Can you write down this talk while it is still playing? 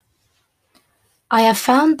I have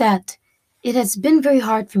found that it has been very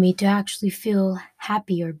hard for me to actually feel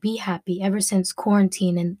happy or be happy ever since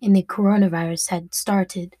quarantine and the coronavirus had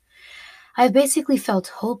started. I've basically felt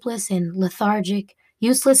hopeless and lethargic,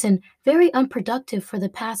 useless and very unproductive for the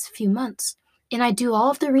past few months. And I do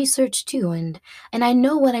all of the research too, and I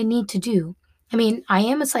know what I need to do. I mean, I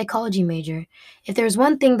am a psychology major. If there's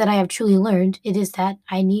one thing that I have truly learned, it is that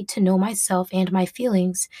I need to know myself and my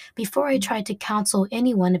feelings before I try to counsel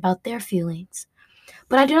anyone about their feelings.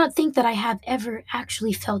 But I do not think that I have ever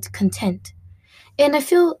actually felt content. And I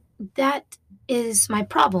feel that is my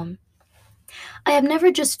problem. I have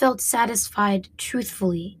never just felt satisfied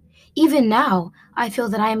truthfully. Even now, I feel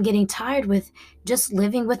that I am getting tired with just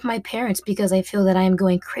living with my parents because I feel that I am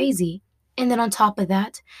going crazy. And then on top of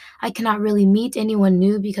that, I cannot really meet anyone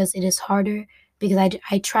new because it is harder because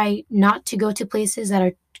I try not to go to places that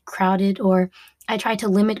are crowded, or I try to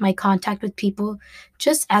limit my contact with people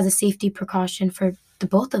just as a safety precaution for the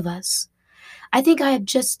both of us. I think I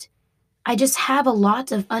just have a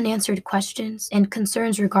lot of unanswered questions and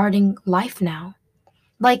concerns regarding life now.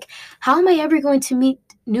 Like, how am I ever going to meet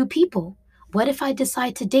new people? What if I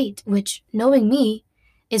decide to date, which, knowing me,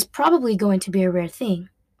 is probably going to be a rare thing?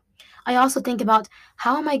 I also think about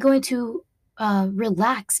how am I going to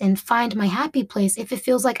relax and find my happy place if it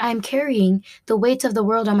feels like I'm carrying the weight of the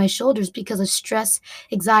world on my shoulders because of stress,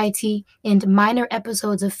 anxiety, and minor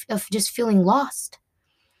episodes of just feeling lost.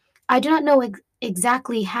 I do not know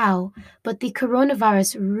exactly how, but the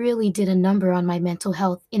coronavirus really did a number on my mental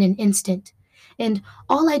health in an instant. And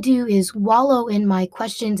all I do is wallow in my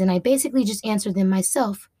questions and I basically just answer them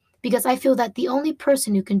myself because I feel that the only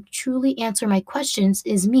person who can truly answer my questions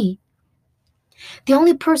is me. The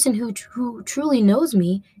only person who truly knows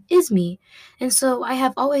me is me. And so I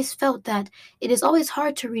have always felt that it is always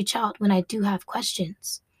hard to reach out when I do have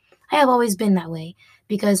questions. I have always been that way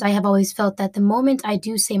because I have always felt that the moment I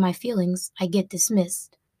do say my feelings, I get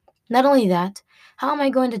dismissed. Not only that, how am I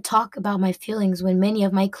going to talk about my feelings when many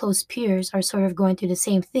of my close peers are sort of going through the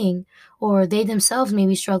same thing, or they themselves may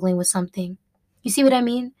be struggling with something? You see what I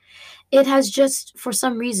mean? It has just, for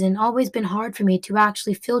some reason, always been hard for me to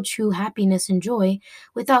actually feel true happiness and joy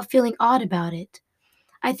without feeling odd about it.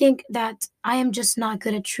 I think that I am just not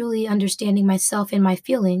good at truly understanding myself and my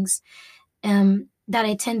feelings, that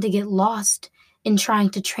I tend to get lost in trying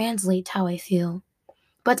to translate how I feel.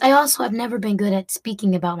 But I also have never been good at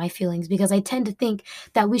speaking about my feelings because I tend to think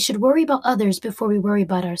that we should worry about others before we worry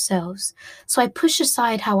about ourselves. So I push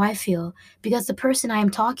aside how I feel because the person I am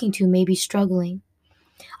talking to may be struggling.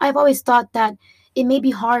 I've always thought that it may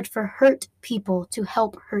be hard for hurt people to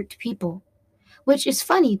help hurt people, which is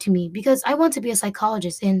funny to me because I want to be a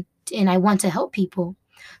psychologist and I want to help people.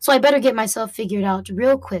 So I better get myself figured out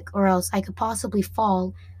real quick or else I could possibly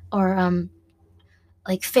fall or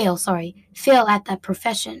fail at that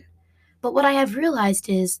profession. But what I have realized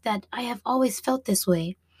is that I have always felt this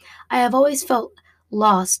way. I have always felt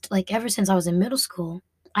lost like ever since I was in middle school.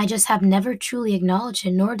 I just have never truly acknowledged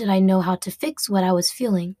it, nor did I know how to fix what I was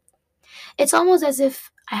feeling. It's almost as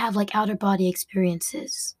if I have like outer body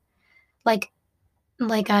experiences. Like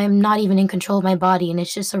like I'm not even in control of my body and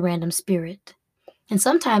it's just a random spirit. And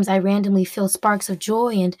sometimes I randomly feel sparks of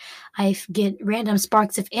joy and get random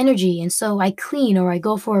sparks of energy and so I clean or I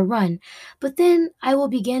go for a run. But then I will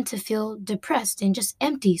begin to feel depressed and just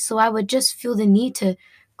empty, so I would just feel the need to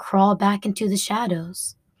crawl back into the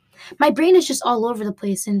shadows. My brain is just all over the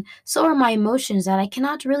place and so are my emotions that I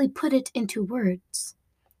cannot really put it into words.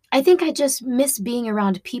 I think I just miss being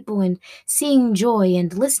around people and seeing joy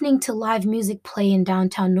and listening to live music play in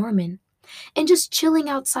downtown Norman and just chilling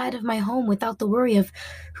outside of my home without the worry of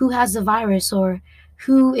who has the virus or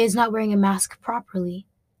who is not wearing a mask properly.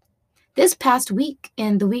 This past week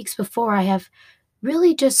and the weeks before, I have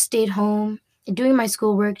really just stayed home doing my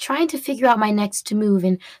schoolwork, trying to figure out my next move,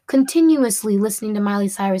 and continuously listening to Miley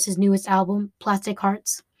Cyrus's newest album, Plastic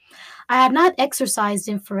Hearts. I have not exercised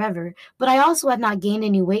in forever, but I also have not gained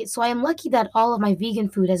any weight, so I am lucky that all of my vegan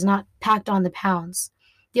food has not packed on the pounds.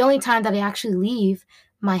 The only time that I actually leave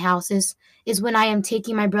my house is when I am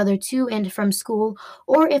taking my brother to and from school,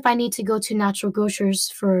 or if I need to go to natural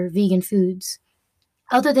grocers for vegan foods.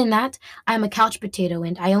 Other than that, I'm a couch potato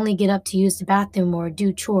and I only get up to use the bathroom or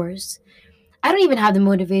do chores. I don't even have the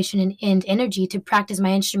motivation and energy to practice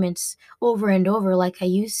my instruments over and over like I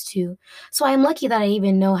used to, so I am lucky that I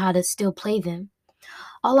even know how to still play them.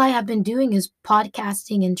 All I have been doing is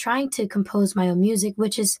podcasting and trying to compose my own music,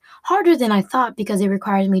 which is harder than I thought because it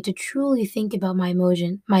requires me to truly think about my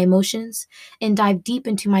emotions, and dive deep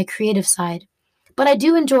into my creative side. But I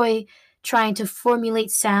do enjoy trying to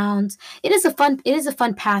formulate sounds. It is a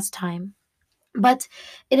fun pastime. But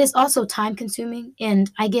it is also time consuming, and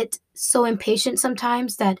I get so impatient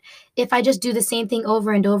sometimes that if I just do the same thing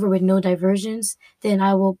over and over with no diversions, then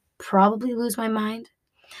I will probably lose my mind.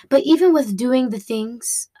 But even with doing the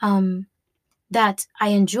things that I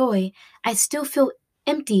enjoy, I still feel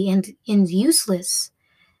empty and useless.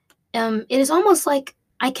 It is almost like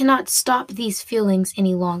I cannot stop these feelings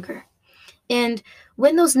any longer. And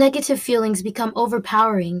when those negative feelings become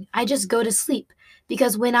overpowering, I just go to sleep.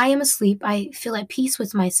 Because when I am asleep, I feel at peace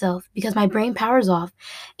with myself because my brain powers off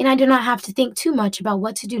and I do not have to think too much about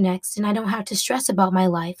what to do next and I don't have to stress about my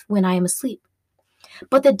life when I am asleep.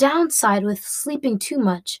 But the downside with sleeping too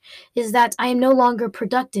much is that I am no longer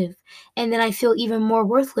productive, and then I feel even more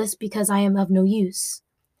worthless because I am of no use.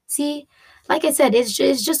 See, like I said, it's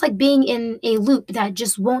just like being in a loop that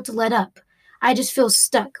just won't let up. I just feel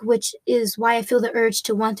stuck, which is why I feel the urge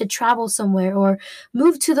to want to travel somewhere or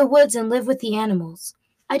move to the woods and live with the animals.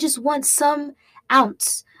 I just want some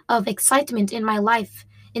ounce of excitement in my life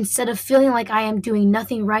instead of feeling like I am doing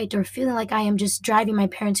nothing right or feeling like I am just driving my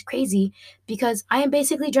parents crazy because I am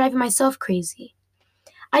basically driving myself crazy.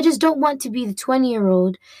 I just don't want to be the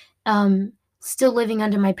 20-year-old still living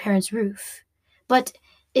under my parents' roof. But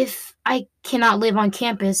if I cannot live on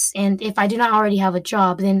campus and if I do not already have a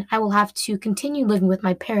job, then I will have to continue living with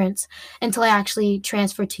my parents until I actually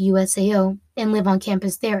transfer to USAO and live on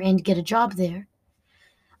campus there and get a job there.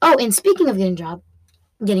 Oh, and speaking of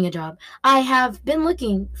getting a job. I have been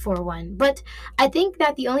looking for one, but I think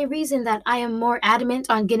that the only reason that I am more adamant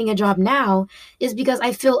on getting a job now is because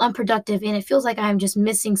I feel unproductive and it feels like I'm just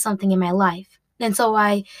missing something in my life. And so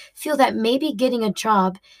I feel that maybe getting a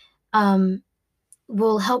job um,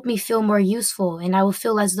 will help me feel more useful and I will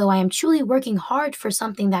feel as though I am truly working hard for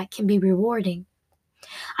something that can be rewarding.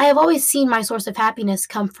 I have always seen my source of happiness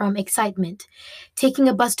come from excitement. Taking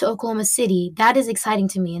a bus to Oklahoma City, that is exciting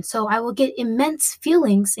to me, and so I will get immense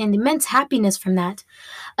feelings and immense happiness from that.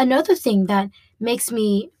 Another thing that makes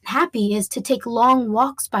me happy is to take long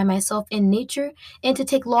walks by myself in nature and to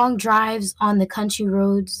take long drives on the country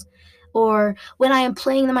roads. Or when I am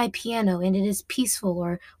playing my piano and it is peaceful,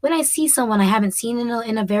 or when I see someone I haven't seen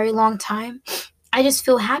in a very long time, I just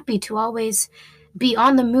feel happy to always be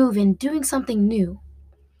on the move and doing something new.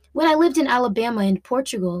 When I lived in Alabama and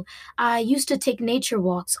Portugal, I used to take nature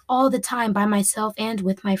walks all the time by myself and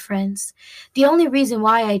with my friends. The only reason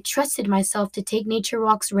why I trusted myself to take nature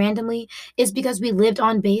walks randomly is because we lived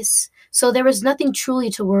on base, so there was nothing truly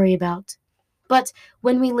to worry about. But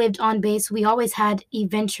when we lived on base, we always had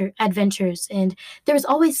adventures, and there was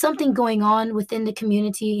always something going on within the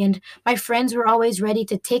community, and my friends were always ready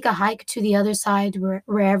to take a hike to the other side,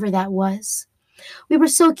 wherever that was. We were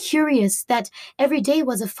so curious that every day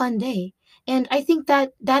was a fun day. And I think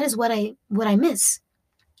that that is what I miss.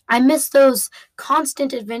 I miss those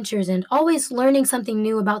constant adventures and always learning something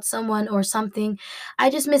new about someone or something. I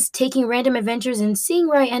just miss taking random adventures and seeing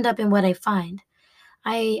where I end up and what I find.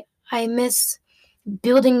 I miss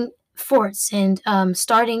building forts and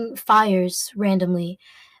starting fires randomly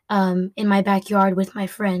in my backyard with my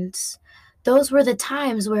friends. Those were the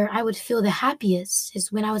times where I would feel the happiest,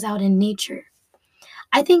 is when I was out in nature.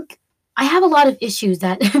 I think I have a lot of issues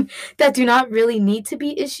that that do not really need to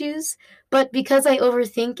be issues, but because I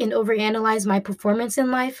overthink and overanalyze my performance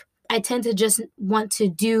in life, I tend to just want to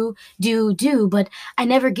do, but I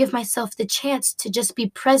never give myself the chance to just be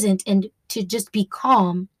present and to just be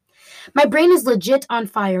calm. My brain is legit on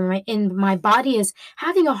fire, and my body is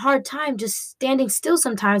having a hard time just standing still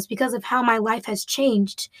sometimes because of how my life has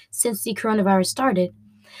changed since the coronavirus started.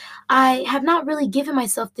 I have not really given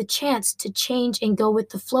myself the chance to change and go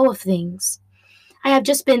with the flow of things. I have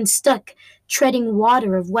just been stuck treading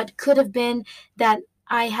water of what could have been, that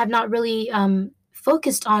I have not really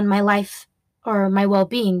focused on my life or my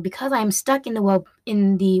well-being because I am stuck in the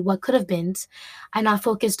what could have been. I'm not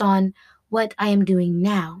focused on what I am doing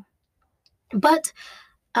now. But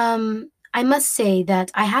I must say that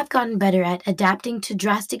I have gotten better at adapting to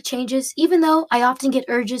drastic changes, even though I often get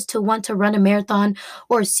urges to want to run a marathon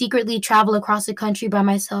or secretly travel across the country by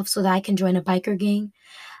myself so that I can join a biker gang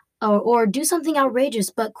or do something outrageous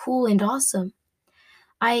but cool and awesome.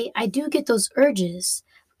 I do get those urges,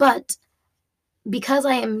 but because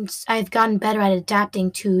I've gotten better at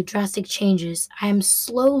adapting to drastic changes, I am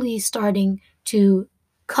slowly starting to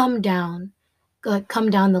come down, come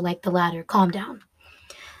down the ladder, calm down.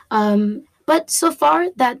 But so far,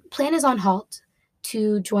 that plan is on halt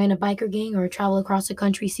to join a biker gang or travel across the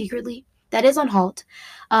country secretly. That is on halt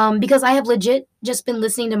because I have legit just been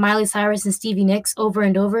listening to Miley Cyrus and Stevie Nicks over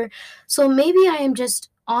and over. So maybe I'm just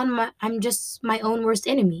my own worst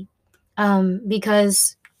enemy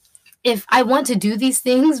because if I want to do these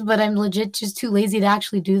things, but I'm legit just too lazy to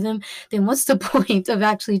actually do them, then what's the point of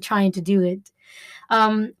actually trying to do it?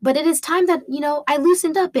 But it is time that, I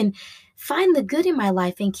loosened up and find the good in my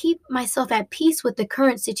life and keep myself at peace with the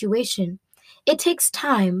current situation. It takes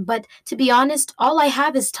time, but to be honest, all I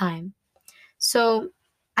have is time. So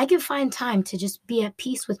I can find time to just be at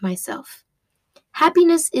peace with myself.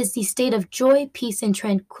 Happiness is the state of joy, peace, and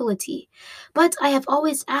tranquility. But I have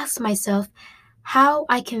always asked myself how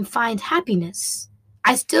I can find happiness.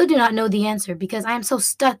 I still do not know the answer because I am so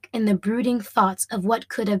stuck in the brooding thoughts of what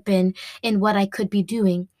could have been and what I could be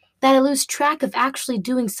doing that I lose track of actually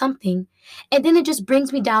doing something. And then it just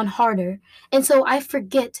brings me down harder. And so I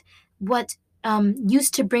forget what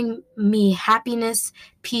used to bring me happiness,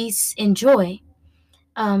 peace, and joy,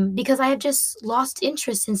 because I have just lost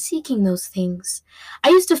interest in seeking those things. I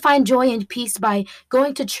used to find joy and peace by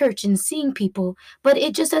going to church and seeing people, but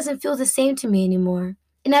it just doesn't feel the same to me anymore.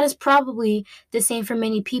 And that is probably the same for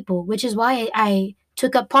many people, which is why I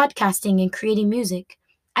took up podcasting and creating music.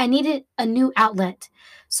 I needed a new outlet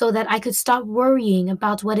so that I could stop worrying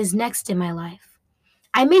about what is next in my life.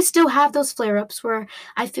 I may still have those flare ups where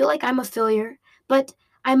I feel like I'm a failure, but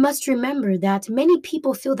I must remember that many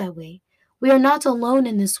people feel that way. We are not alone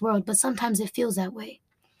in this world, but sometimes it feels that way.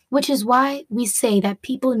 Which is why we say that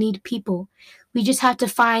people need people. We just have to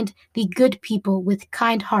find the good people with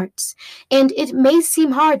kind hearts. And it may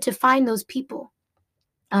seem hard to find those people.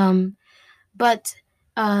 Um, but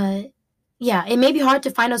uh, yeah, it may be hard to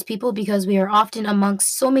find those people because we are often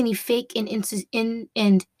amongst so many fake and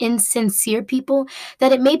insincere people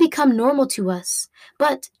that it may become normal to us.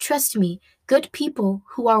 But trust me, good people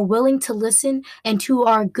who are willing to listen and who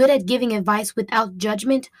are good at giving advice without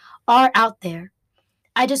judgment are out there.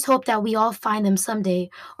 I just hope that we all find them someday,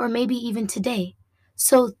 or maybe even today.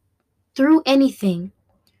 So, through anything,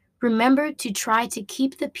 remember to try to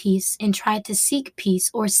keep the peace and try to seek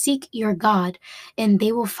peace or seek your God, and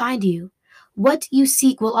they will find you. What you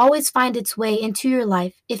seek will always find its way into your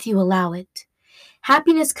life if you allow it.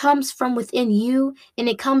 Happiness comes from within you and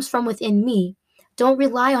it comes from within me. Don't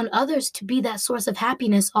rely on others to be that source of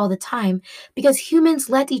happiness all the time because humans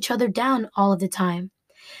let each other down all of the time.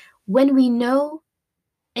 When we know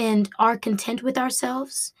and are content with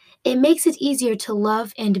ourselves, it makes it easier to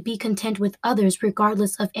love and be content with others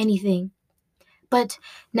regardless of anything. But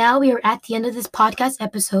now we are at the end of this podcast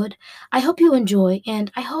episode. I hope you enjoy,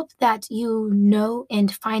 and I hope that you know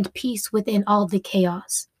and find peace within all of the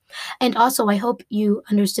chaos. And also, I hope you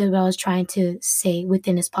understood what I was trying to say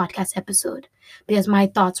within this podcast episode, because my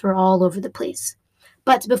thoughts were all over the place.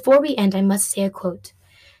 But before we end, I must say a quote.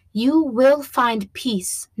 You will find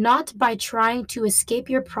peace not by trying to escape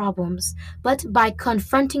your problems, but by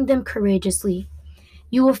confronting them courageously.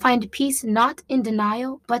 You will find peace not in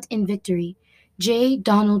denial, but in victory. J.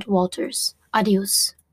 Donald Walters. Adios.